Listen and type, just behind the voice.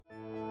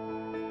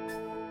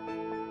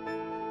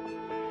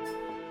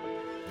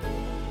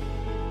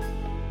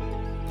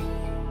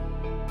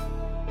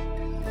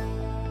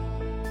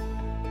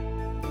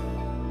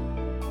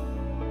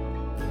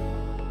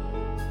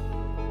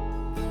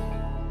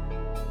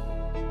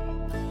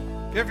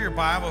If you have your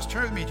Bibles,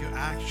 turn with me to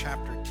Acts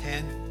chapter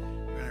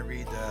 10. We're going to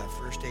read the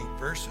first 8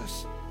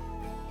 verses. So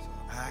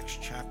Acts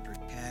chapter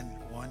 10,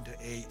 1 to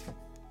 8.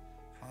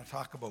 I want to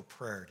talk about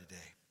prayer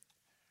today.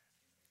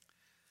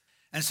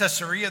 In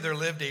Caesarea, there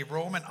lived a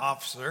Roman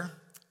officer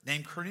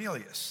named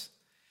Cornelius.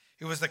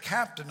 He was the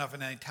captain of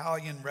an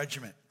Italian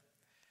regiment.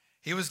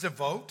 He was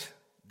devout,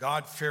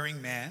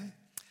 God-fearing man,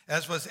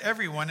 as was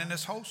everyone in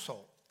his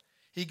household.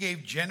 He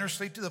gave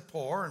generously to the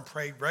poor and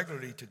prayed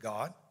regularly to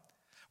God.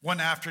 One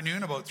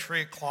afternoon, about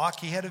 3 o'clock,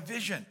 he had a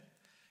vision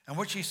in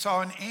which he saw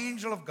an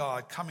angel of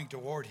God coming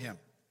toward him.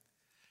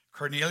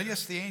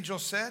 "Cornelius," the angel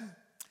said.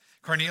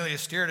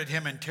 Cornelius stared at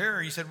him in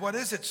terror. He said, "What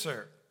is it,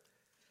 sir?"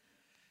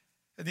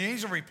 And the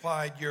angel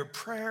replied, "Your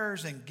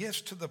prayers and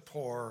gifts to the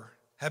poor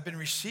have been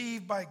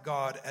received by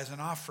God as an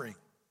offering.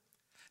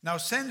 Now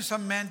send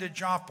some men to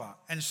Joppa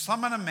and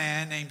summon a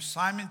man named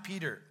Simon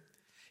Peter.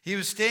 He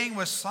was staying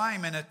with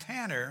Simon, a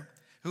tanner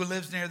who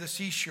lives near the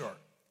seashore."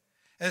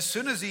 As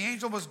soon as the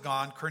angel was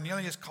gone,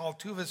 Cornelius called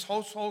 2 of his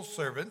household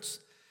servants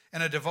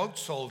and a devout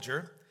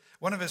soldier,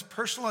 one of his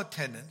personal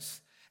attendants,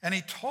 and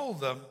he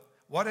told them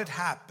what had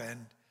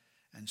happened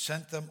and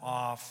sent them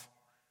off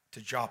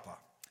to Joppa.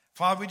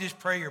 Father, we just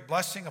pray your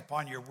blessing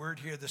upon your word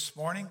here this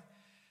morning.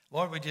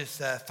 Lord, we just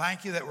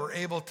thank you that we're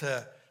able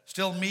to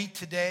still meet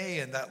today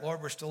and that,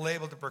 Lord, we're still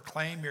able to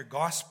proclaim your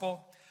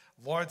gospel,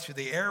 Lord, through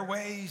the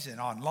airways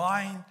and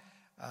online.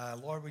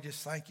 Lord, we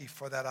just thank you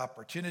for that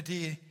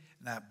opportunity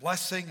and that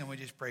blessing, and we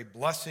just pray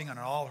blessing on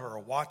all who are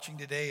watching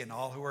today and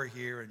all who are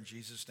here. In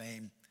Jesus'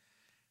 name,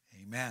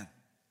 amen.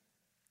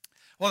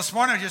 Well, this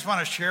morning I just want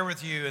to share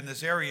with you in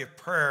this area of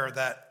prayer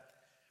that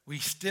we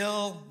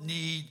still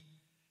need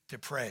to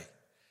pray.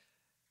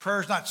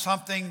 Prayer is not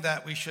something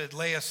that we should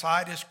lay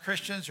aside as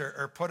Christians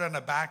or put on a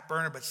back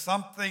burner, but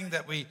something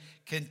that we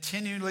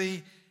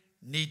continually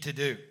need to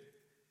do.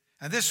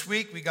 And this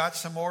week we got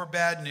some more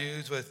bad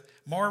news with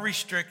more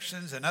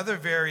restrictions, another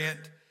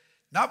variant.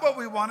 Not what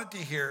we wanted to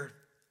hear,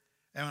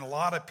 and a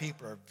lot of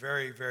people are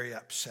very, very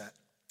upset.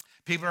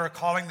 People are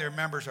calling their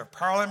members of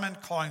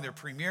parliament, calling their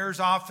premier's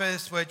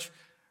office, which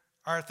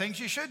are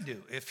things you should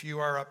do if you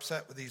are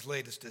upset with these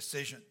latest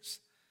decisions.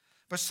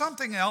 But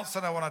something else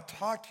that I want to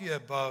talk to you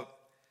about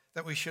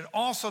that we should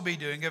also be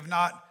doing, if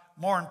not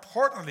more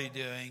importantly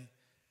doing,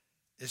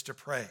 is to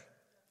pray.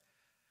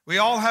 We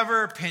all have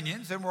our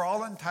opinions, and we're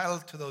all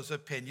entitled to those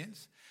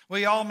opinions.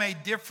 We all may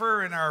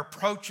differ in our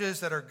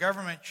approaches that our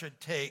government should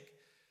take.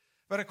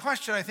 But a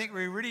question I think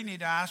we really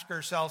need to ask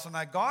ourselves, and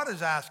that God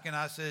is asking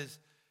us, is,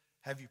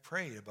 have you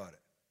prayed about it?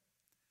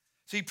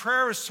 See,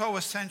 prayer is so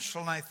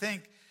essential, and I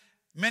think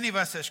many of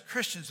us as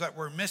Christians that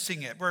we're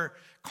missing it. We're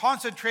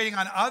concentrating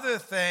on other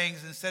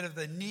things instead of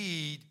the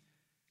need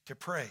to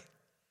pray,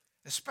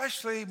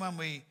 especially when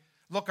we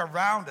look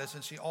around us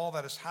and see all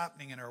that is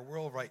happening in our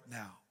world right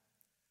now.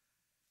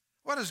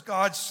 What is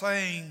God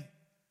saying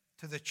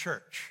to the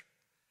church?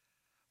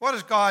 What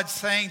is God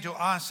saying to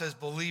us as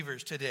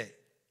believers today?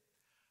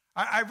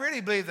 I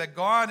really believe that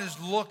God is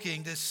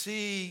looking to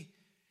see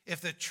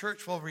if the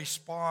church will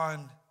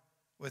respond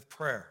with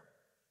prayer.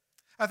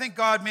 I think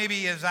God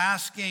maybe is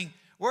asking,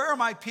 where are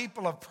my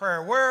people of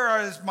prayer?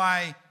 Where is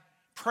my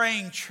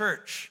praying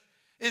church?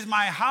 Is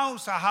my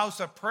house a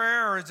house of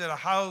prayer, or is it a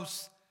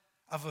house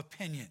of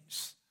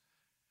opinions?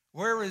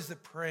 Where is the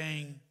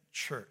praying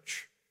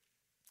church?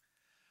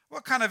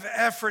 What kind of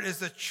effort is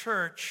the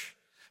church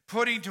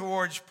putting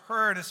towards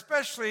prayer, and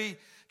especially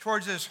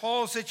towards this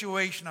whole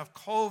situation of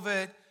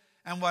COVID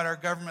and what our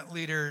government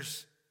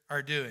leaders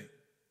are doing?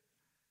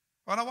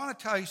 Well, I want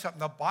to tell you something.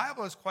 The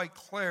Bible is quite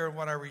clear in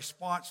what our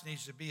response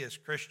needs to be as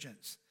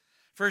Christians.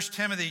 1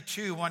 Timothy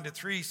 2,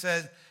 1-3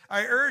 says,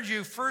 "I urge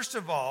you, first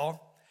of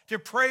all, to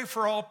pray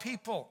for all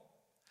people.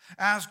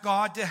 Ask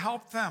God to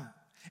help them.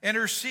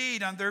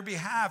 Intercede on their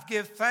behalf.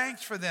 Give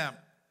thanks for them.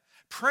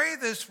 Pray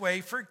this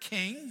way for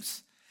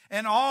kings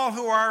and all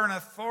who are in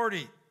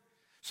authority,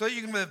 so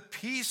you can live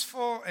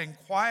peaceful and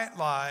quiet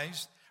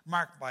lives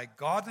marked by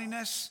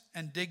godliness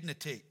and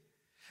dignity.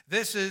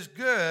 This is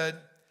good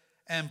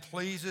and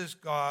pleases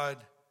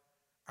God,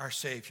 our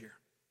Savior."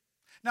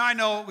 Now, I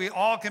know we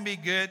all can be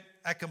good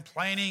at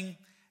complaining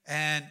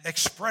and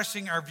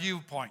expressing our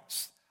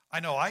viewpoints.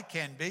 I know I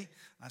can be.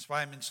 That's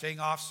why I've been staying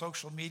off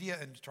social media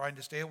and trying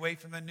to stay away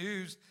from the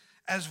news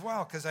as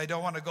well, because I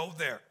don't want to go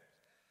there.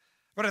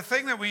 But a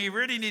thing that we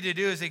really need to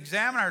do is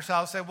examine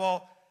ourselves and say,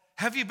 well,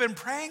 have you been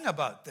praying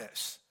about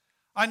this?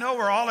 I know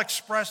we're all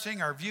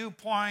expressing our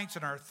viewpoints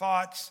and our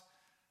thoughts,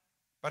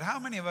 but how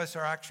many of us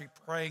are actually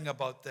praying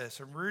about this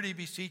and really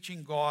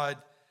beseeching God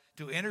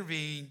to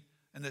intervene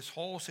in this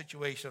whole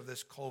situation of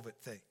this COVID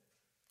thing?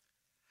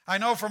 I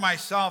know for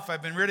myself,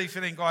 I've been really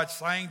feeling God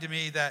saying to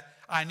me that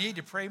I need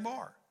to pray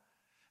more.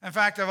 In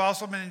fact, I've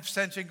also been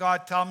sensing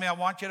God tell me, I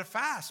want you to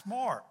fast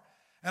more.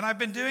 And I've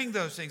been doing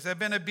those things. I've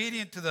been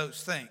obedient to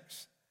those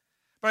things.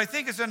 But I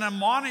think it's an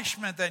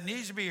admonishment that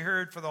needs to be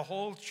heard for the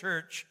whole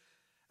church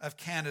of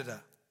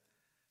Canada,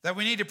 that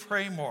we need to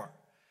pray more.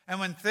 And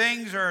when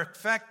things are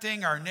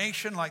affecting our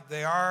nation like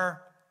they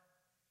are,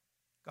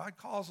 God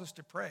calls us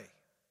to pray.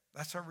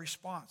 That's our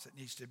response that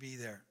needs to be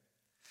there.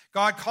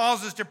 God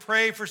calls us to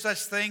pray for such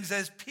things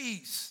as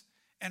peace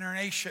in our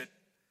nation.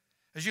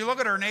 As you look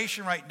at our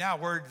nation right now,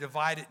 we're a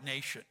divided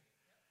nation.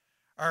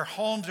 Our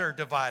homes are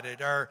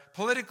divided. Our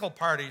political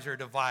parties are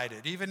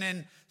divided. Even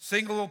in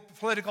single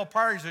political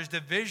parties, there's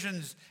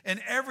divisions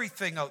in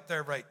everything out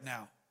there right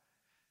now.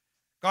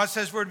 God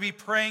says we're to be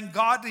praying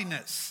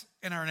godliness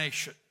in our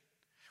nation.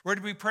 We're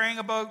to be praying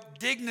about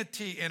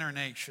dignity in our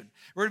nation.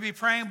 We're to be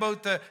praying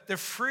about the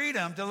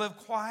freedom to live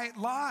quiet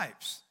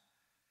lives.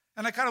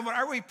 And I kind of wonder,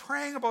 are we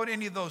praying about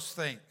any of those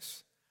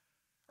things?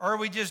 Or are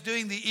we just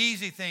doing the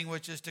easy thing,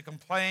 which is to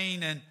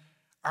complain and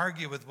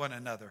argue with one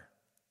another?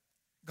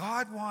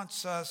 God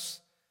wants us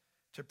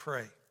to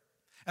pray.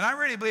 And I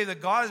really believe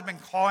that God has been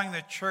calling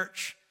the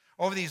church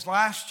over these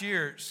last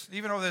years,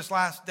 even over this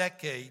last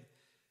decade,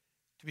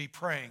 to be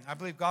praying. I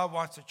believe God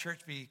wants the church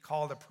to be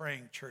called a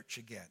praying church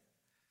again.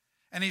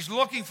 And he's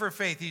looking for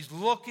faith. He's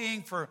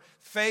looking for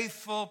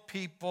faithful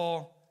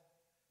people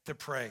to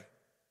pray.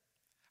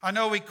 I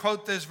know we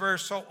quote this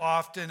verse so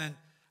often, and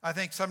I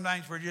think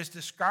sometimes we're just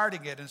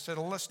discarding it instead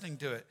of listening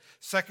to it.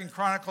 2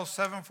 Chronicles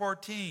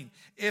 7:14.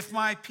 If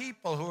my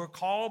people who are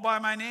called by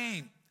my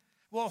name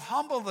will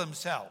humble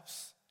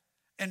themselves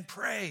and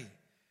pray,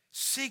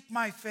 seek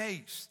my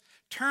face,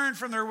 turn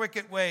from their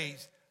wicked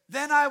ways,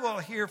 then I will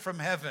hear from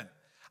heaven.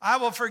 I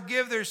will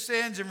forgive their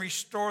sins and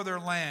restore their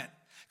land.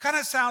 Kind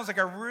of sounds like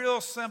a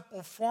real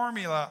simple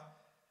formula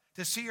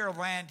to see our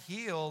land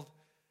healed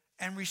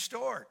and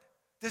restored.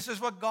 This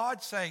is what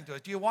God's saying to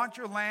us. Do you want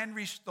your land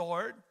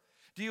restored?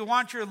 Do you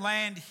want your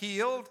land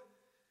healed?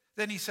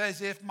 Then he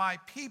says, if my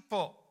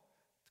people,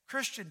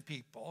 Christian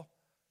people,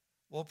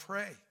 will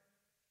pray.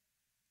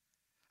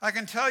 I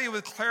can tell you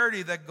with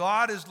clarity that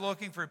God is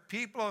looking for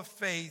people of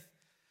faith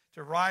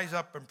to rise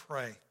up and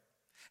pray.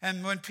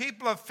 And when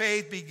people of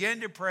faith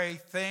begin to pray,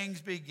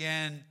 things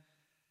begin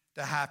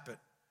to happen.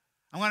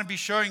 I'm going to be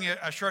showing you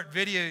a short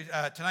video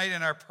tonight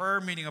in our prayer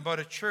meeting about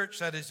a church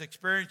that is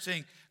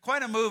experiencing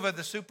quite a move of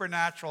the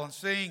supernatural and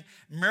seeing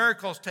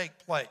miracles take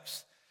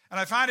place. And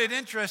I find it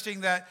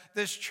interesting that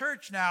this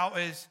church now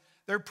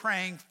they're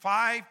praying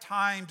 5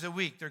 times a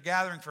week. They're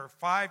gathering for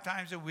 5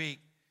 times a week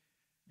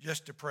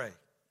just to pray.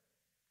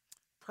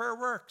 Prayer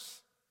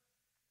works.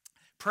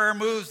 Prayer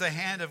moves the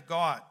hand of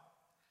God.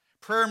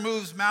 Prayer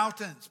moves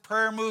mountains.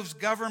 Prayer moves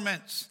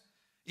governments,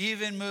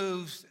 even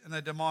moves in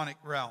the demonic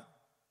realm.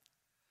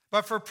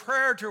 But for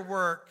prayer to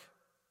work,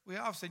 we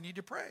obviously need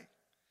to pray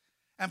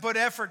and put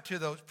effort to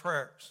those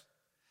prayers.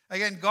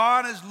 Again,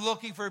 God is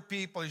looking for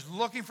people. He's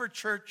looking for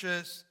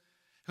churches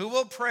who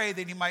will pray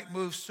that he might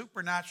move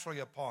supernaturally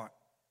upon.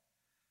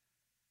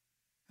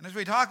 And as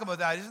we talk about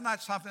that, isn't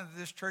that something that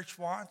this church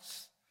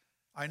wants?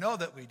 I know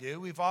that we do.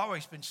 We've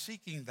always been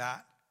seeking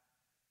that.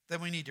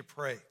 Then we need to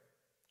pray.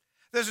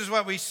 This is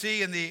what we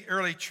see in the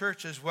early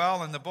church as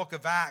well in the book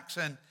of Acts.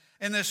 And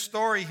in this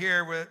story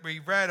here, we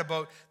read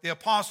about the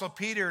Apostle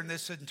Peter and the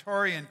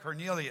centurion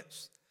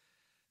Cornelius.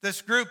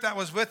 This group that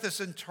was with the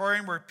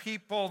centurion were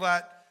people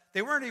that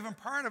they weren't even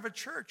part of a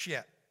church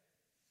yet.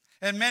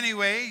 In many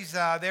ways,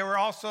 they were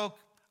also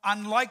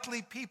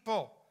unlikely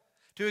people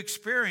to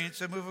experience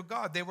a move of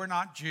God. They were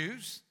not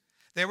Jews.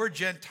 They were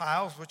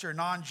Gentiles, which are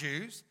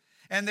non-Jews.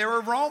 And they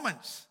were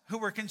Romans, who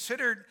were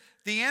considered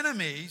the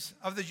enemies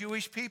of the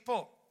Jewish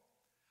people.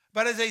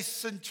 But as a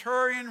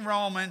centurion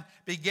Roman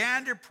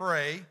began to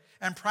pray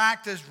and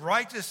practice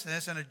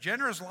righteousness and a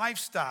generous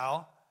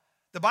lifestyle,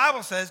 the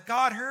Bible says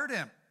God heard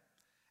him.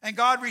 And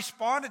God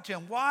responded to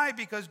him. Why?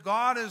 Because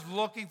God is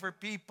looking for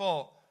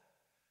people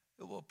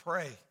who will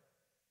pray.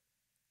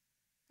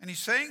 And he's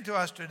saying to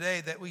us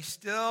today that we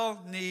still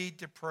need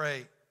to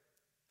pray.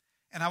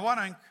 And I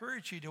want to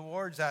encourage you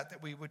towards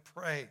that we would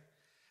pray.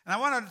 And I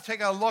wanted to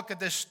take a look at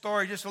this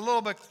story just a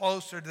little bit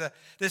closer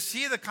to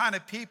see the kind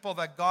of people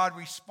that God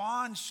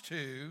responds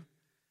to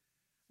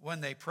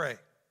when they pray.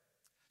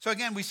 So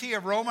again, we see a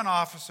Roman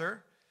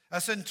officer,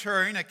 a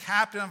centurion, a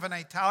captain of an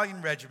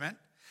Italian regiment,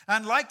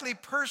 an unlikely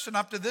person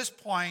up to this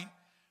point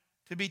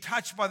to be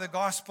touched by the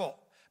gospel.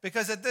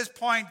 Because at this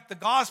point, the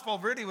gospel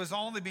really was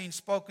only being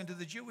spoken to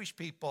the Jewish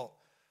people,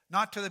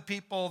 not to the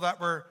people that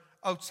were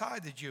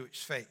outside the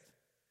Jewish faith.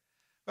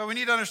 But we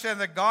need to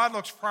understand that God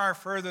looks far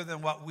further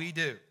than what we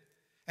do.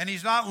 And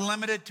he's not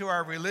limited to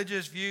our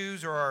religious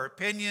views or our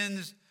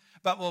opinions,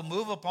 but will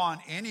move upon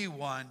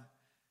anyone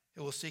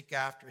who will seek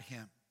after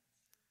him.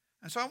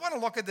 And so I want to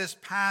look at this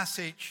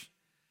passage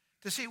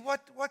to see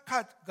what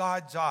caught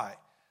God's eye.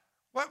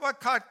 What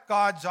caught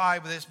God's eye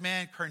with this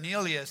man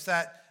Cornelius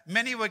that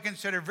many would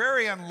consider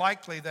very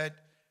unlikely that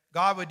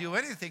God would do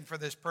anything for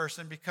this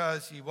person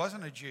because he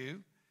wasn't a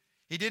Jew.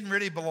 He didn't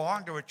really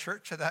belong to a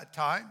church at that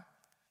time.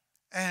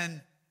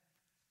 And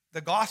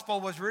the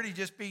gospel was really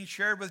just being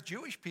shared with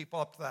Jewish people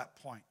up to that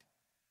point.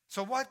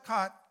 So what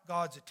caught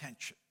God's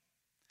attention?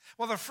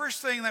 Well, the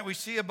first thing that we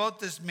see about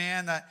this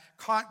man that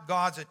caught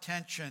God's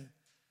attention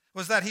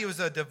was that he was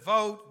a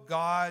devout,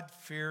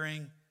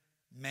 God-fearing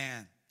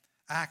man.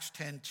 Acts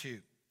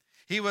 10:2.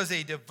 He was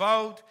a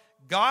devout,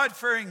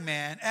 God-fearing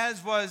man,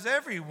 as was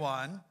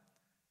everyone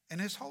in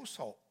his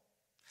household.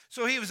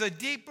 So he was a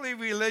deeply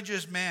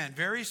religious man,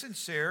 very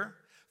sincere,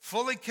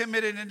 fully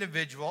committed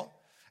individual.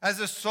 As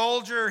a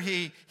soldier,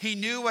 he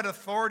knew what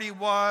authority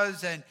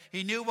was, and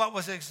he knew what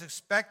was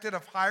expected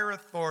of higher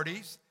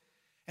authorities.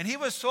 And he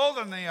was sold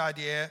on the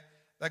idea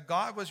that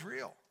God was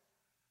real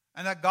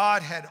and that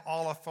God had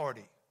all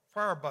authority,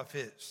 far above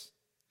his.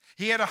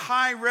 He had a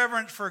high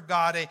reverence for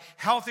God, a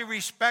healthy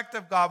respect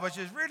of God, which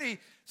is really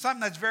something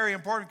that's very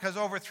important because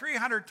over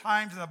 300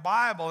 times in the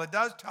Bible, it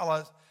does tell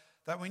us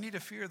that we need to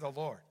fear the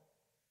Lord.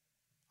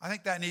 I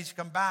think that needs to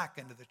come back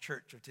into the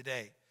church of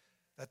today,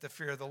 that the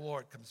fear of the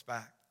Lord comes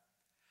back.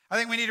 I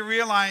think we need to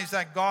realize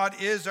that God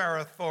is our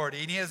authority,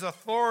 and he has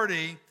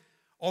authority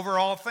over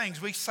all things.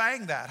 We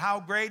sang that. How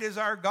great is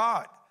our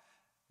God?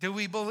 Do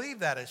we believe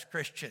that as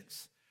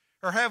Christians?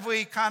 Or have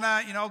we kind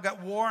of,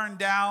 got worn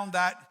down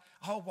that,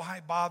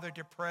 why bother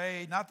to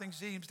pray? Nothing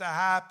seems to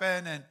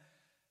happen. And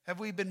have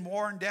we been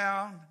worn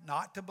down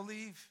not to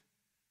believe?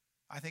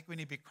 I think we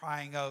need to be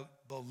crying out,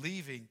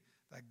 believing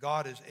that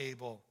God is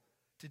able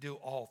to do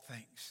all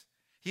things.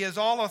 He has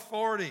all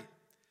authority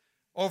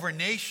over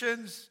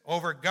nations,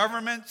 over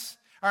governments.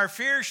 Our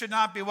fear should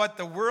not be what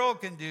the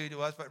world can do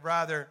to us, but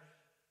rather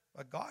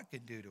what God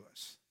can do to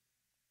us.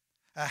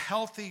 A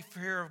healthy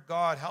fear of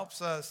God helps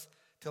us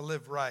to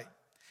live right.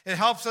 It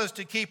helps us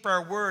to keep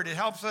our word. It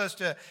helps us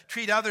to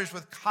treat others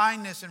with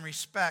kindness and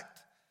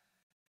respect.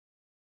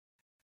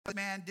 The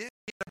man did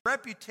have a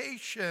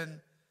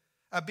reputation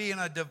of being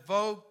a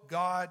devout,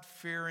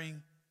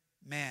 God-fearing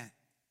man.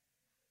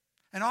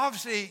 And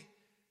obviously,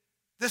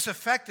 this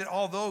affected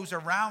all those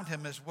around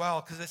him as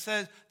well, because it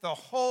says the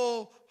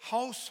whole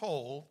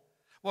household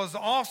was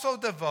also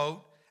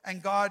devout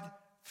and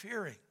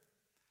God-fearing.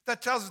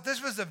 That tells us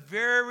this was a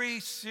very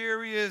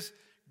serious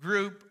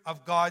group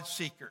of God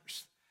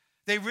seekers.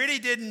 They really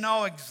didn't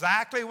know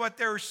exactly what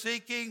they were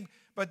seeking,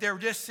 but they were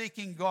just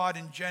seeking God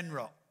in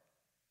general.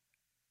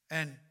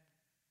 And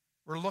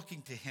were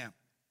looking to him.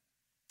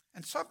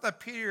 And something that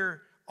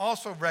Peter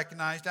also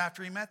recognized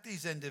after he met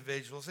these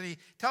individuals. And he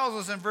tells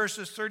us in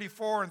verses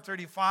 34 and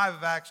 35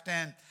 of Acts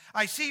 10,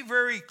 I see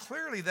very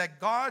clearly that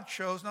God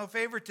shows no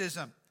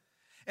favoritism.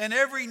 In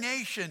every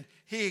nation,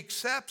 he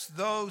accepts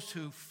those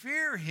who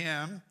fear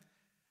him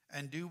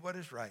and do what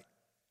is right.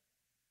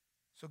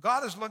 So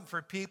God is looking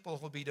for people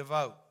who will be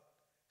devout,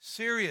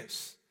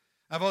 serious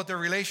about their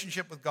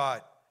relationship with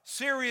God,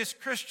 serious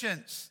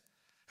Christians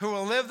who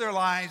will live their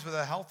lives with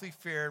a healthy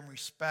fear and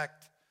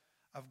respect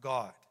of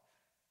God.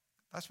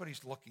 That's what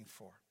he's looking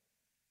for.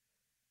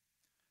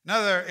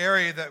 Another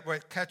area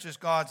that catches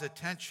God's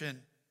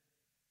attention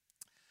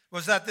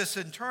was that this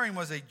centurion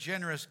was a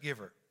generous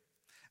giver.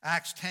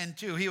 Acts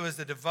 10:2, he was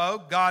a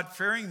devout,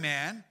 God-fearing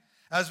man,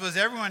 as was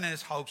everyone in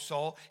his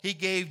household. He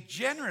gave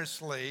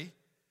generously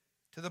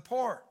to the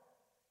poor.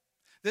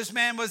 This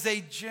man was a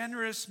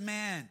generous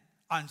man,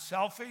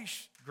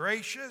 unselfish,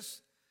 gracious,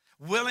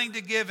 willing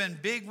to give in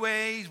big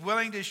ways,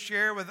 willing to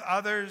share with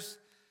others,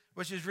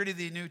 which is really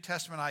the New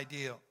Testament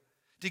ideal.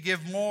 To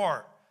give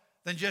more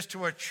than just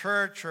to a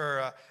church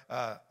or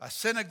a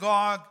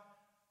synagogue,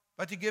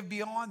 but to give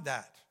beyond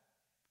that.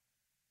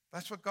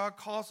 That's what God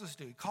calls us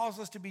to do. He calls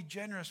us to be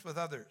generous with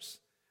others,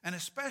 and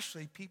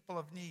especially people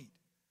of need.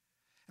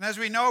 And as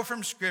we know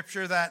from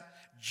Scripture, that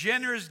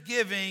generous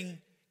giving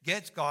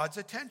gets God's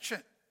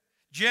attention.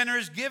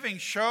 Generous giving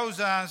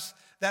shows us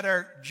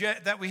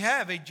that we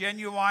have a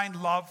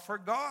genuine love for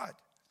God.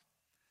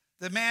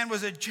 The man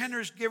was a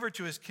generous giver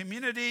to his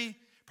community,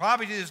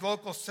 probably to his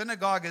local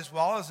synagogue as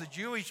well, as the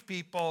Jewish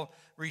people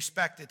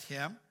respected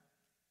him.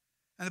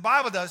 And the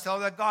Bible does tell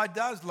that God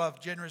does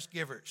love generous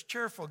givers,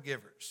 cheerful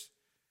givers.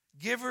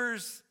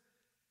 Givers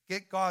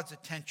get God's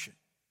attention.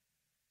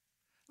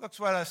 Look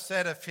what I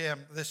said of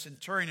him, the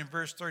centurion, in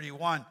verse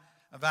 31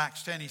 of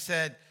Acts 10. He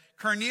said,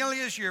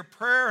 Cornelius, your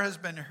prayer has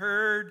been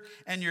heard,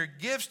 and your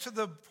gifts to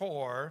the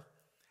poor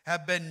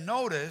have been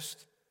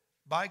noticed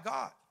by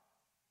God.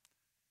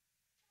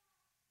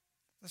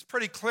 That's a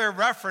pretty clear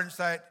reference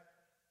that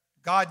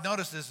God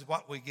notices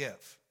what we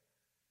give.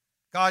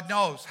 God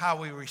knows how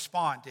we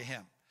respond to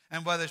him,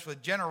 and whether it's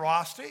with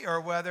generosity or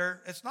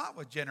whether it's not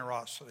with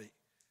generosity.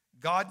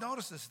 God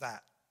notices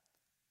that.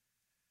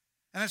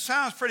 And it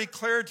sounds pretty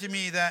clear to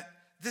me that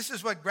this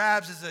is what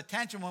grabs his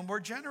attention when we're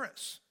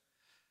generous.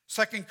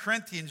 2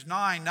 Corinthians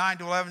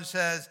 9:9-11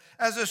 says,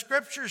 as the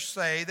scriptures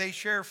say, they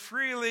share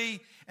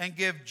freely and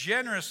give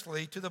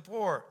generously to the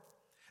poor.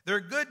 Their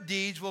good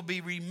deeds will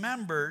be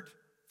remembered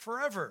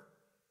forever.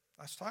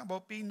 That's talking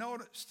about being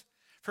noticed.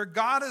 For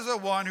God is the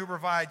one who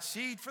provides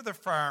seed for the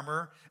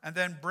farmer and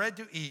then bread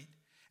to eat.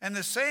 In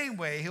the same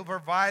way, he'll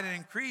provide and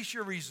increase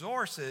your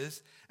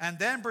resources and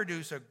then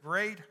produce a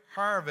great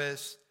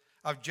harvest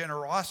of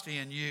generosity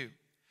in you.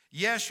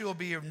 Yes, you will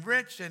be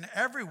enriched in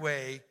every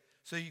way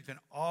so you can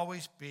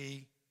always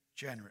be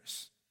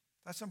generous.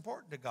 That's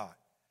important to God.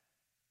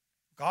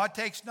 God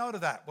takes note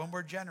of that when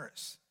we're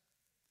generous.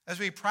 As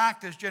we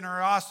practice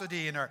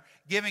generosity in our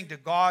giving to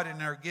God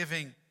and our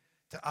giving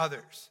to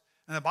others.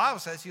 And the Bible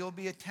says he'll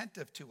be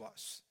attentive to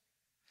us.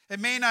 It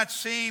may not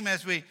seem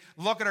as we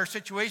look at our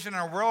situation in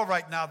our world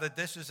right now that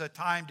this is a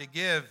time to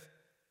give,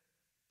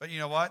 But you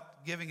know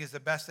what? Giving is the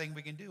best thing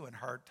we can do in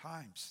hard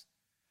times.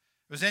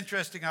 It was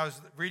interesting. I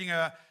was reading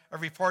a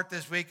report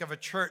this week of a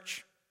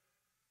church,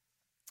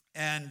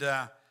 and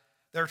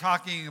they were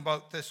talking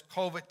about this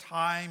COVID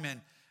time and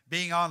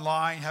being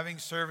online, having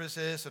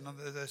services, and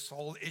this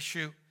whole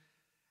issue.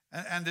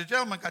 And the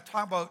gentleman got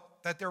talking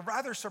about that they're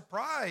rather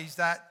surprised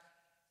that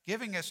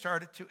giving has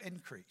started to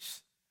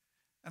increase.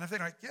 And I'm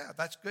thinking, like, yeah,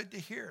 that's good to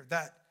hear,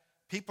 that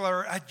people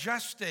are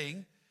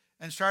adjusting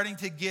and starting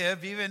to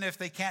give, even if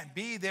they can't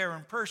be there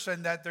in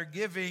person, that they're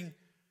giving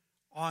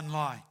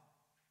online.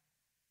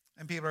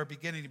 And people are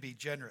beginning to be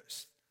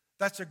generous.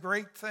 That's a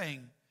great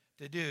thing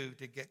to do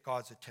to get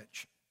God's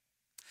attention.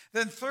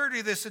 Then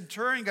thirdly, the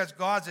centurion got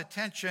God's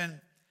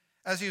attention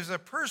as he was a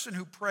person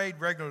who prayed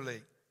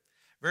regularly.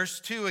 Verse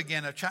 2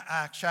 again of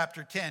Acts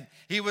chapter 10.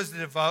 He was a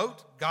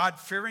devout,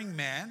 God-fearing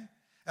man,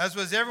 as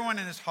was everyone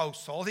in his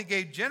household. He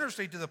gave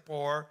generously to the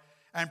poor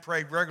and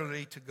prayed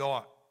regularly to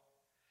God.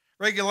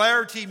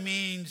 Regularity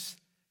means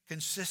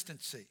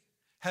consistency,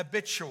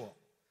 habitual,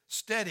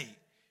 steady,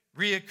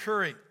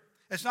 reoccurring.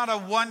 It's not a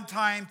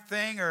one-time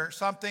thing or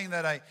something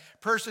that a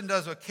person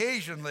does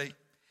occasionally.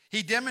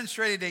 He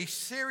demonstrated a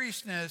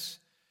seriousness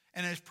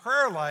in his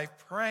prayer life,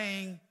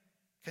 praying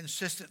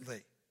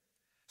consistently.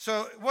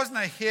 So it wasn't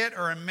a hit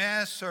or a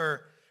miss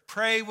or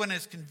pray when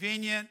it's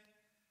convenient.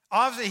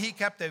 Obviously, he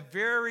kept a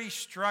very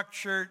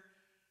structured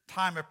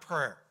time of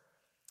prayer.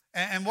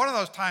 And one of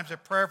those times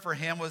of prayer for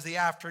him was the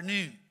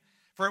afternoon.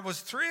 For it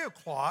was 3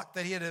 o'clock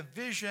that he had a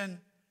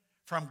vision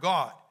from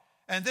God.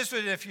 And this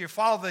was, if you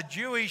follow the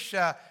Jewish,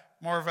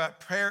 more of a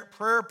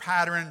prayer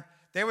pattern,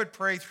 they would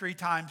pray 3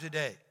 times a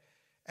day.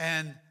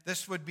 And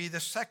this would be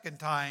the second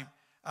time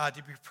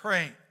to be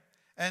praying.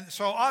 And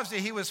so obviously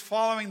he was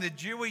following the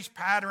Jewish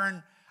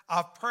pattern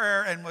of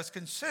prayer and was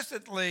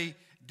consistently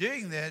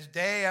doing this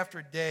day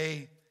after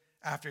day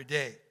after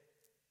day.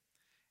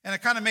 And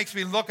it kind of makes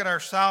me look at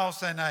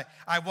ourselves, and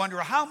I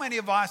wonder how many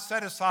of us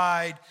set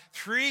aside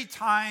 3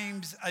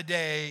 times a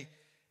day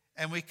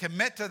and we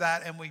commit to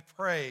that and we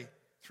pray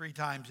 3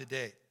 times a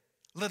day,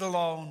 let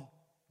alone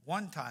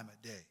 1 time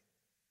a day.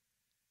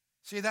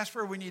 See, that's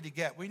where we need to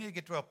get. We need to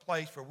get to a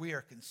place where we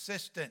are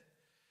consistent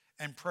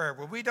in prayer,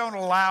 where we don't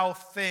allow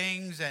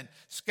things and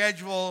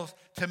schedules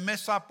to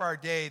mess up our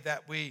day,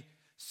 that we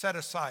set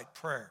aside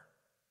prayer.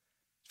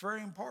 It's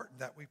very important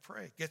that we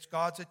pray. It gets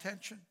God's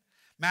attention.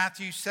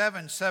 Matthew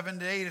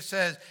 7:7-8, it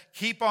says,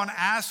 keep on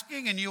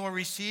asking and you will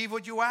receive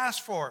what you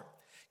ask for.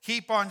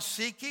 Keep on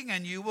seeking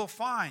and you will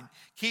find.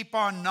 Keep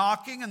on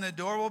knocking and the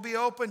door will be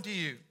open to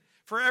you.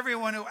 For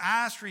everyone who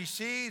asks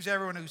receives,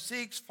 everyone who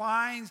seeks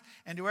finds,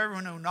 and to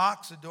everyone who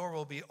knocks the door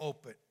will be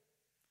open.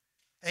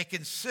 A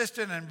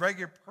consistent and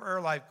regular prayer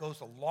life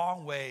goes a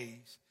long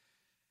ways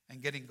in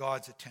getting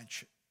God's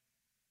attention.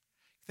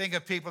 Think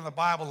of people in the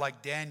Bible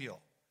like Daniel,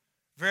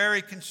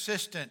 very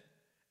consistent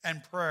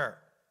in prayer.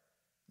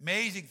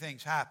 Amazing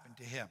things happened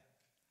to him.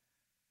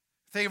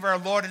 Think of our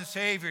Lord and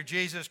Savior,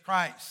 Jesus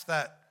Christ,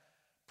 that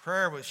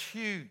prayer was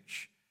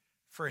huge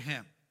for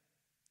him.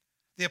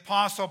 The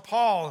Apostle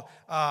Paul,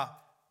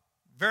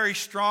 very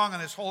strong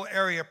in this whole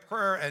area of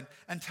prayer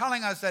and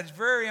telling us that it's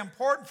very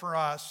important for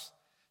us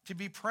to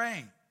be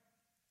praying.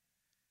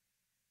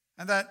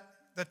 And that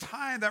the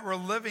time that we're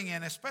living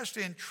in,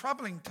 especially in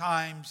troubling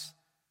times,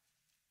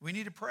 we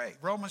need to pray.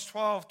 Romans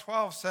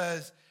 12:12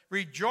 says,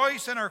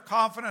 rejoice in our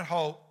confident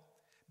hope,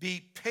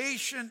 be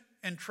patient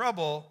in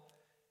trouble,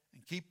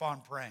 and keep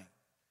on praying.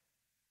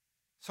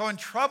 So in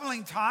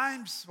troubling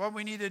times, what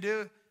we need to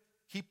do,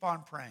 keep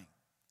on praying.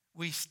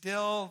 We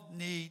still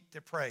need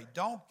to pray.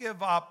 Don't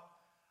give up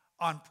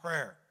on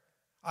prayer.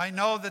 I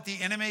know that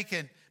the enemy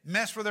can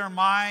mess with our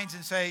minds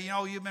and say,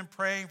 you've been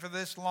praying for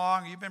this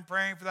long, you've been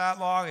praying for that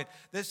long, and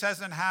this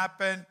hasn't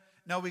happened.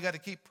 No, we got to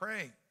keep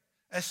praying,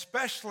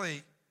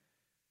 especially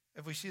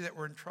if we see that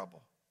we're in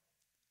trouble.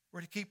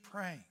 We're to keep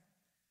praying.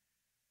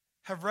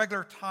 Have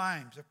regular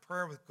times of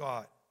prayer with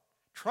God.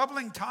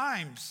 Troubling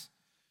times,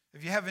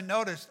 if you haven't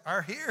noticed,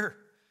 are here.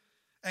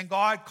 And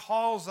God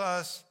calls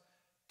us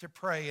to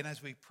pray, and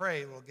as we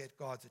pray, we'll get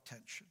God's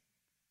attention.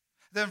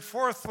 Then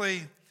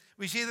fourthly,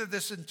 we see that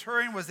the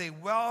centurion was a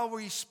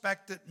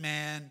well-respected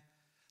man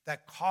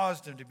that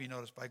caused him to be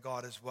noticed by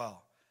God as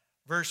well.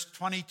 Verse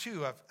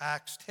 22 of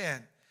Acts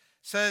 10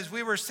 says,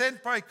 we were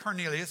sent by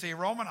Cornelius, a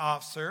Roman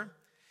officer.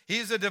 He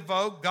is a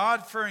devout,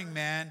 God-fearing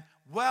man,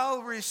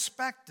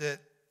 well-respected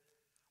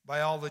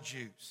by all the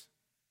Jews.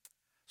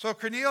 So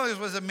Cornelius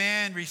was a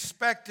man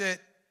respected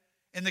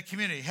in the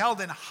community, held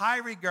in high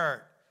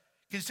regard,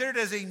 considered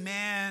as a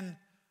man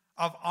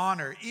of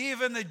honor.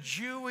 Even the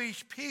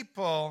Jewish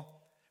people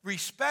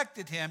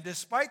respected him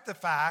despite the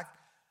fact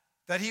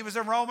that he was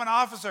a Roman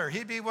officer.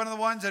 He'd be one of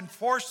the ones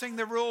enforcing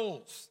the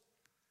rules.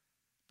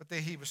 But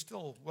he was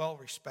still well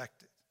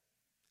respected.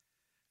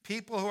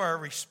 People who are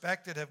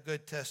respected have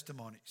good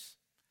testimonies.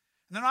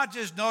 And they're not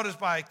just noticed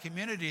by a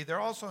community, they're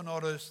also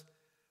noticed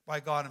by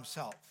God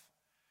himself.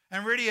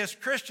 And really, as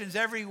Christians,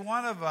 every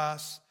one of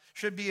us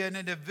should be an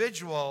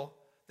individual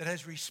that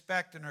has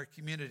respect in our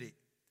community.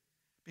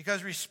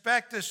 Because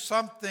respect is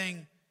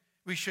something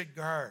we should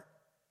guard.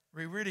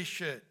 We really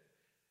should,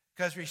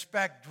 because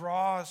respect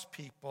draws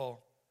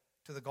people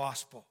to the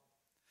gospel.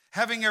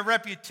 Having a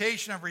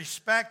reputation of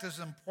respect is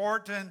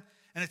important,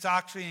 and it's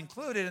actually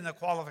included in the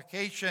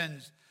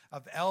qualifications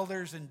of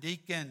elders and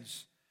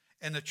deacons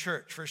in the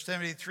church. 1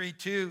 Timothy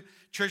 3:2,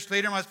 church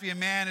leader must be a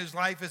man whose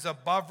life is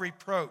above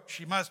reproach.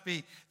 He must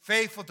be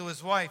faithful to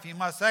his wife. He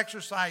must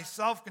exercise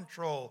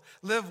self-control,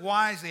 live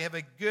wisely, have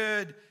a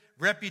good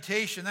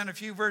reputation. Then a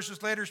few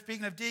verses later,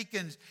 speaking of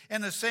deacons,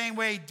 in the same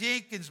way,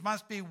 deacons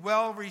must be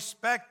well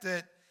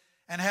respected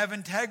and have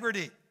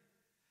integrity.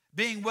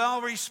 Being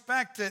well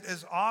respected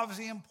is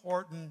obviously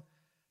important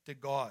to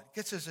God. It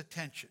gets his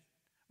attention.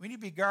 We need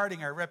to be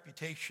guarding our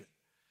reputation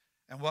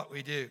and what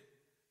we do.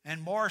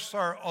 And more so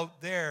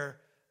out there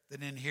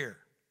than in here.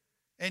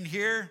 In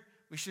here,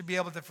 we should be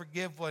able to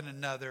forgive one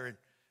another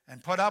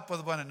and put up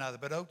with one another.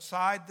 But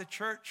outside the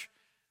church,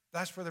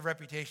 that's where the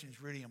reputation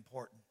is really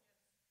important.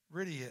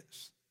 Really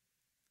is.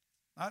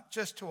 Not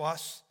just to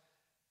us,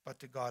 but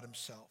to God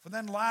himself. And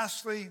then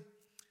lastly,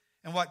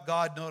 and what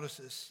God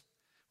notices,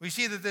 we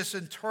see that this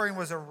centurion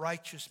was a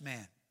righteous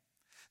man.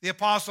 The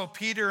apostle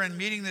Peter, in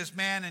meeting this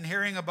man and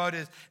hearing about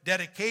his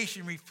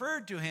dedication,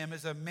 referred to him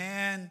as a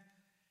man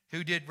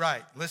who did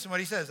right. Listen what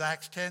he says,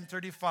 Acts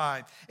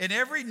 10:35. In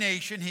every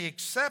nation he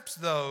accepts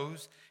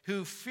those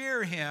who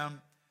fear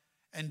him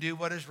and do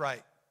what is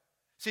right.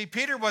 See,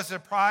 Peter was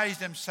surprised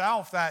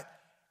himself that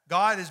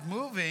God is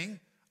moving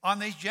on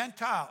these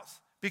Gentiles,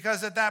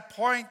 because at that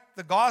point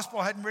the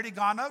gospel hadn't really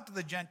gone out to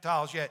the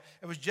Gentiles yet.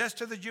 It was just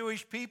to the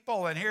Jewish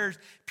people. And here's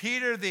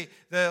Peter,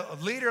 the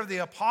leader of the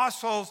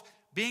apostles,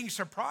 being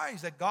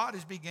surprised that God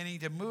is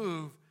beginning to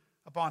move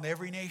upon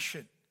every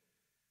nation.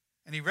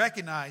 And he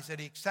recognized that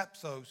he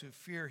accepts those who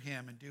fear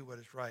him and do what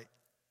is right.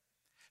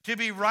 To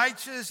be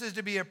righteous is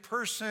to be a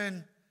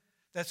person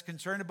that's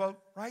concerned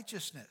about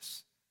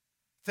righteousness.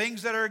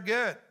 Things that are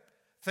good,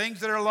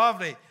 things that are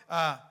lovely,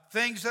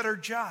 things that are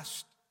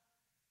just.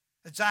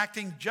 It's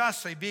acting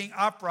justly, being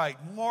upright,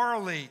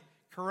 morally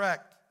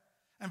correct.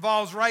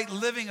 Involves right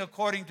living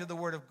according to the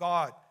word of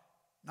God,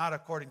 not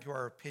according to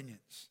our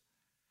opinions.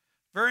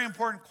 Very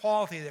important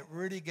quality that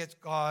really gets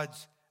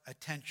God's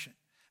attention.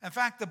 In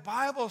fact, the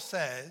Bible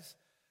says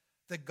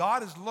that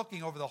God is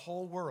looking over the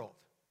whole world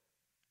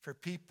for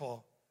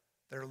people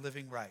that are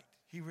living right.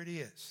 He really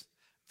is.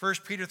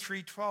 1 Peter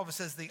 3:12, it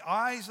says, the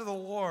eyes of the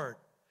Lord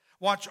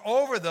watch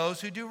over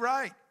those who do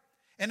right,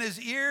 and his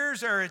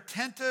ears are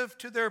attentive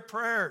to their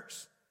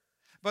prayers.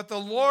 But the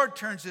Lord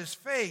turns his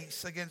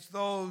face against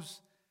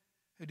those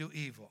who do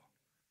evil.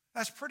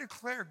 That's pretty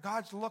clear.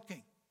 God's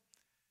looking.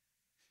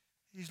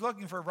 He's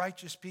looking for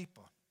righteous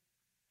people.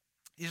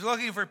 He's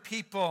looking for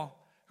people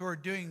who are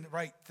doing the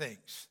right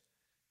things.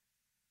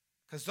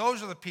 Because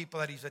those are the people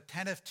that he's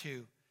attentive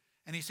to.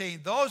 And he's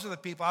saying, those are the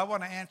people I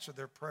want to answer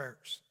their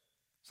prayers.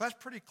 So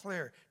that's pretty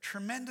clear.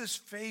 Tremendous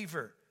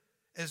favor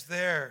is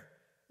there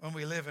when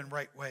we live in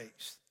right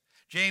ways.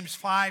 James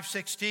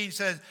 5:16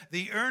 says,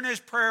 the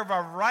earnest prayer of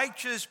a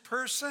righteous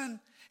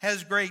person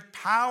has great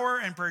power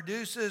and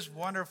produces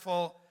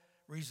wonderful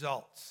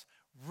results.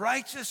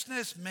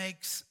 Righteousness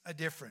makes a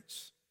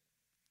difference.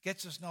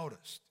 Gets us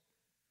noticed.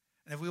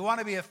 And if we want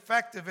to be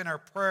effective in our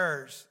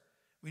prayers,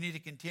 we need to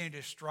continue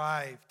to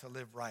strive to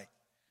live right.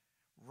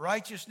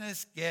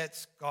 Righteousness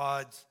gets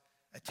God's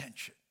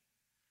attention.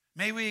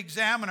 May we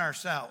examine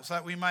ourselves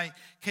that we might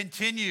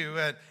continue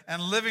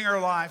and living our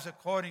lives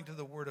according to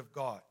the word of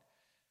God,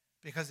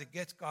 because it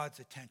gets God's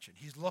attention.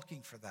 He's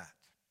looking for that.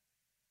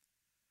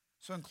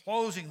 So in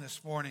closing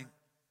this morning,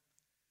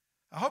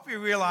 I hope you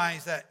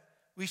realize that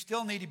we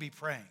still need to be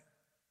praying.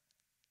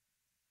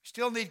 We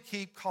still need to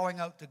keep calling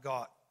out to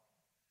God.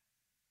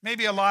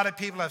 Maybe a lot of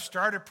people have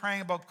started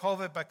praying about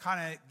COVID but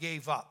kind of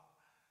gave up.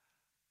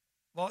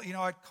 Well, you know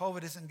what?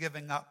 COVID isn't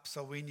giving up,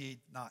 so we need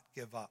not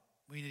give up.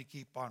 We need to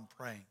keep on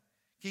praying.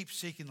 Keep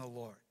seeking the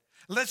Lord.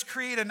 Let's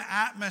create an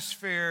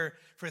atmosphere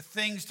for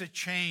things to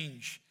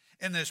change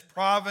in this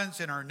province,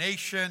 in our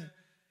nation,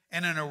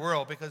 and in our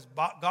world, because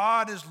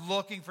God is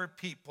looking for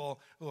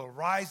people who will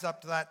rise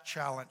up to that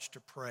challenge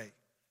to pray.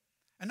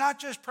 And not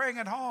just praying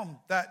at home,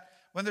 that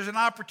when there's an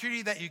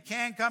opportunity that you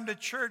can come to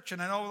church, and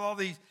I know with all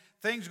these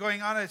things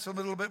going on, it's a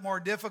little bit more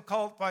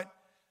difficult, but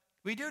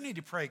we do need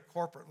to pray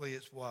corporately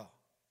as well.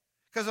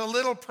 Because a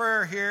little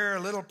prayer here, a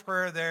little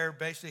prayer there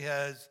basically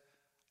has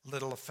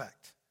little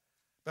effect.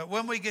 But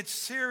when we get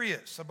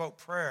serious about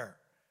prayer,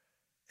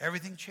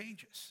 everything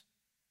changes.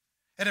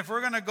 And if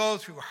we're going to go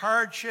through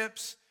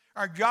hardships,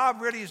 our job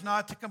really is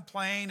not to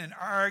complain and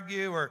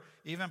argue or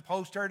even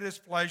post our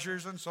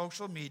displeasures on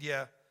social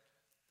media,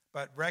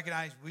 but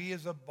recognize we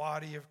as a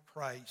body of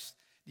Christ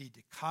need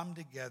to come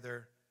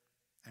together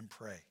and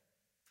pray.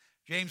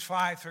 James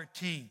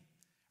 5:13.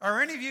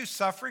 Are any of you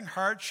suffering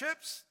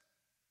hardships?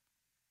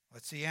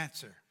 What's the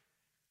answer?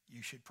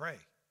 You should pray.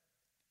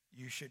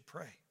 You should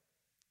pray.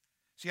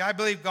 See, I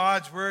believe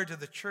God's word to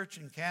the church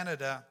in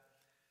Canada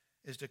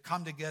is to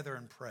come together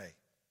and pray.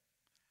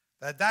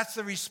 That's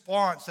the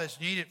response that's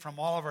needed from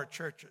all of our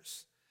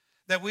churches.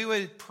 That we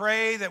would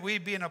pray, that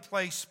we'd be in a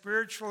place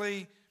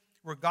spiritually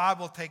where God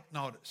will take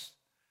notice.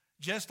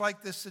 just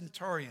like this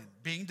centurion,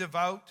 being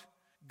devout,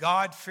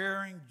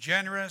 God-fearing,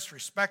 generous,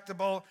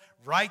 respectable,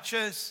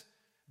 righteous,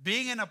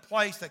 being in a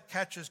place that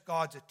catches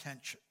God's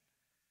attention.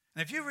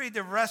 And if you read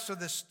the rest of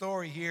this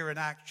story here in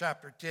Acts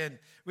chapter 10,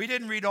 we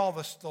didn't read all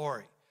the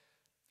story.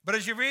 But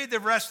as you read the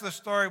rest of the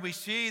story, we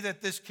see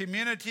that this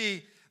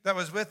community that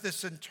was with the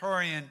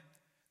centurion,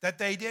 that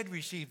they did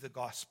receive the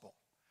gospel,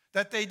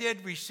 that they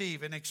did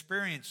receive and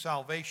experience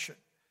salvation.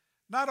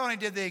 Not only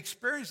did they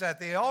experience that,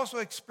 they also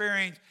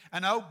experienced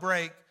an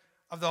outbreak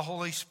of the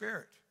Holy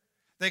Spirit.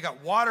 They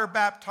got water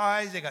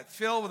baptized, they got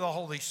filled with the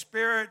Holy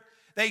Spirit.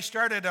 They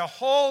started a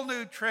whole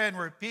new trend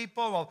where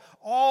people of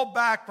all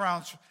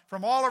backgrounds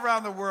from all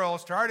around the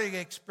world started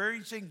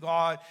experiencing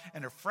God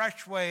in a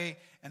fresh way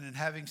and in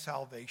having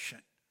salvation.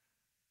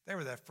 They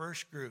were that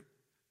first group.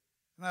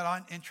 Isn't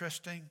that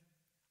interesting?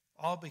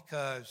 All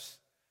because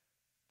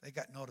they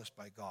got noticed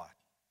by God.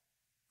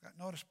 Got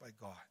noticed by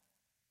God.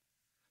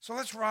 So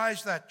let's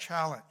rise to that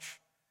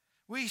challenge.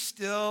 We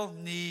still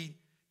need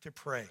to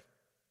pray.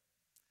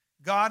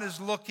 God is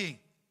looking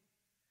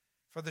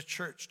for the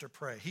church to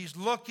pray. He's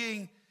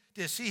looking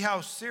to see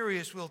how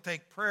serious we'll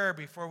take prayer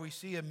before we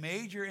see a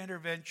major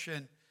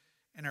intervention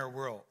in our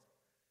world.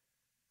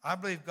 I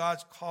believe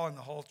God's calling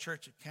the whole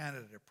church of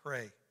Canada to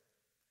pray.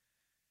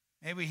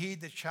 May we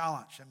heed the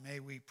challenge and may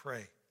we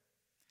pray.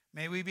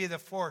 May we be the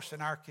force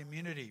in our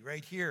community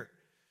right here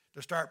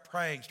to start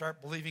praying,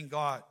 start believing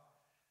God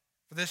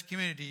for this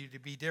community to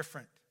be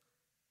different.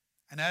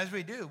 And as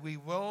we do, we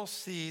will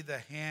see the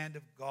hand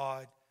of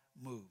God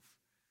move.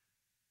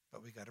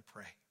 But we got to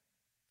pray.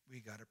 We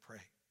got to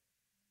pray.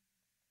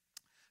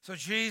 So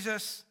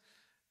Jesus,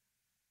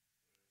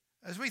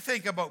 as we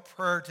think about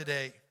prayer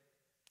today,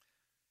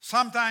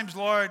 sometimes,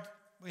 Lord,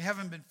 we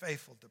haven't been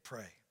faithful to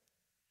pray.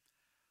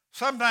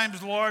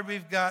 Sometimes, Lord,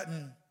 we've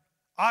gotten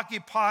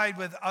occupied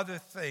with other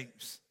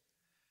things,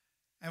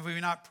 and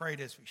we've not prayed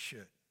as we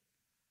should.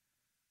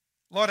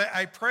 Lord,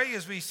 I pray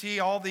as we see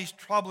all these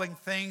troubling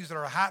things that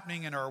are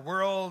happening in our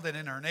world and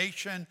in our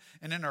nation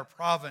and in our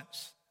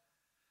province,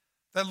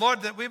 that,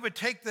 Lord, that we would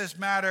take this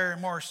matter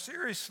more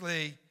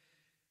seriously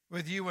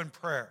with you in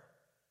prayer.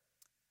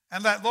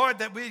 And that, Lord,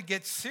 that we'd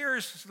get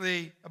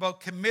seriously about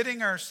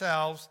committing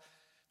ourselves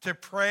to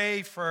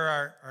pray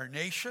for our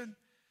nation,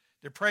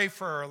 to pray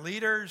for our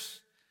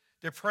leaders,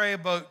 to pray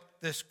about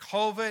this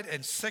COVID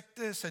and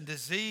sickness and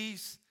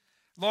disease.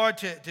 Lord,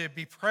 to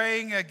be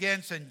praying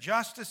against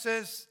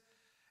injustices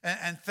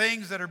and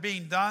things that are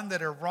being done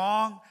that are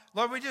wrong.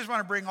 Lord, we just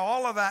want to bring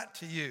all of that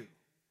to you.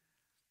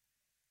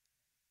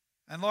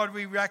 And Lord,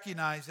 we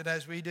recognize that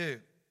as we do,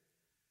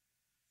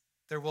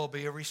 there will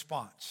be a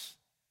response.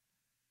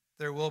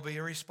 There will be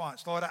a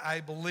response. Lord, I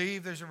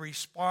believe there's a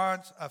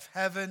response of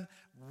heaven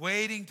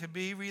waiting to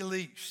be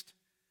released.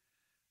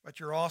 But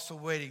you're also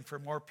waiting for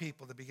more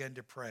people to begin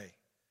to pray.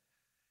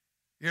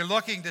 You're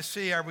looking to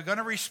see, are we going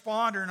to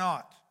respond or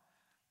not?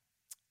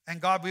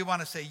 And God, we want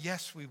to say,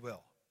 yes, we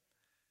will.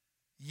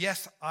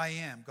 Yes, I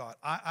am, God.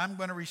 I'm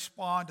going to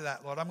respond to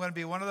that, Lord. I'm going to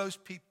be one of those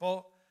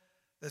people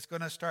that's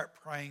going to start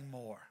praying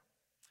more.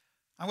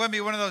 I'm going to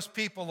be one of those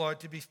people, Lord,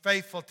 to be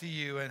faithful to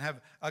you and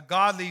have a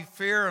godly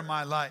fear in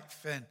my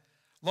life. And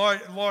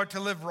Lord, to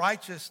live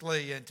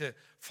righteously and to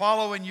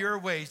follow in your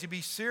ways, to be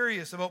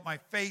serious about my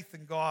faith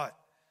in God.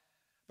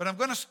 But I'm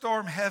going to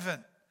storm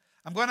heaven.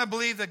 I'm going to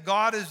believe that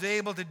God is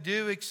able to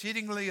do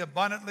exceedingly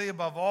abundantly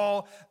above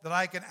all that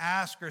I can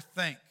ask or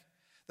think.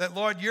 That,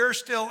 Lord, you're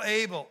still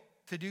able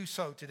to do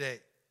so today.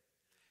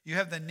 You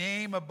have the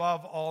name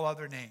above all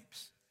other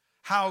names.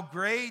 How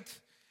great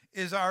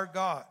is our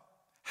God?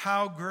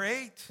 How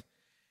great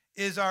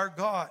is our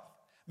God?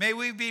 May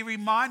we be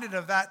reminded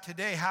of that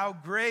today. How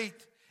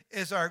great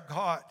is our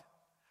God?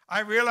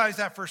 I realize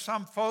that for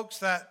some folks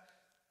that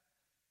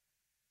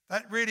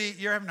really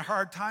you're having a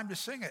hard time to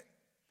sing it.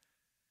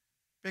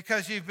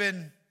 Because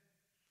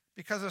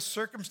of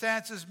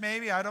circumstances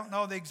maybe, I don't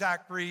know the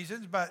exact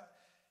reasons, but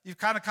you've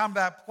kind of come to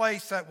that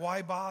place that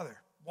why bother?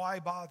 Why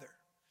bother?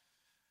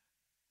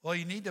 Well,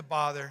 you need to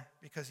bother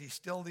because he's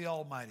still the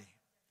Almighty.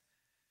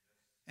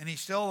 And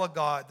he's still a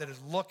God that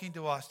is looking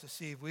to us to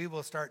see if we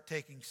will start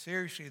taking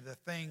seriously the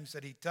things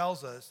that he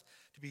tells us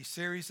to be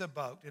serious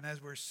about. And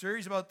as we're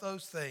serious about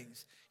those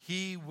things,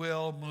 he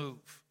will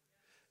move.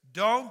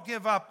 Don't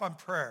give up on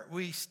prayer.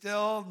 We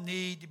still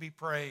need to be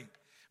praying.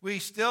 We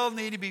still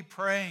need to be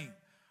praying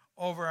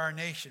over our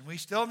nation. We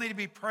still need to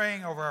be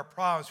praying over our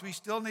province. We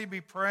still need to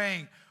be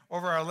praying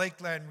over our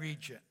Lakeland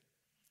region.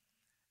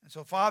 And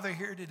so, Father,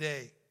 here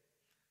today,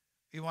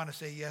 we want to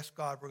say, yes,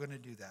 God, we're going to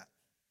do that.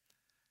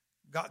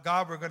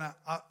 God, we're going to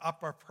up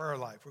our prayer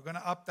life. We're going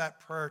to up that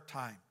prayer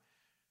time.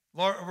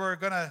 Lord, we're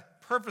going to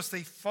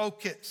purposely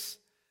focus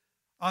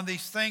on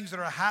these things that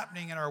are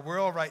happening in our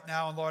world right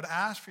now. And Lord,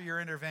 ask for your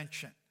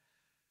intervention.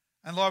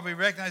 And Lord, we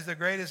recognize the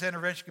greatest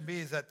intervention can be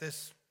is that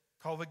this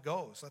COVID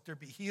goes. Let there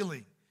be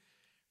healing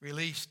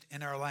released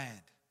in our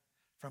land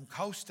from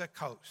coast to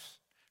coast,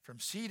 from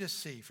sea to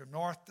sea, from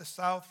north to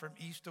south, from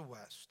east to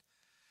west.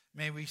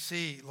 May we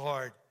see,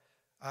 Lord,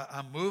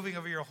 a moving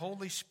of your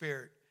Holy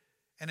Spirit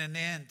and an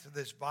end to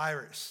this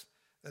virus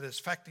that is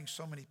affecting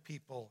so many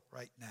people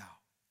right now.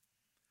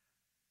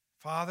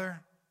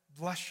 Father,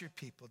 bless your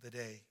people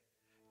today.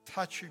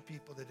 Touch your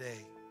people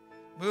today.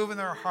 Move in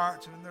their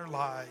hearts and in their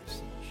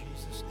lives. In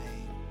Jesus'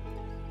 name,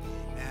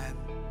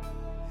 amen.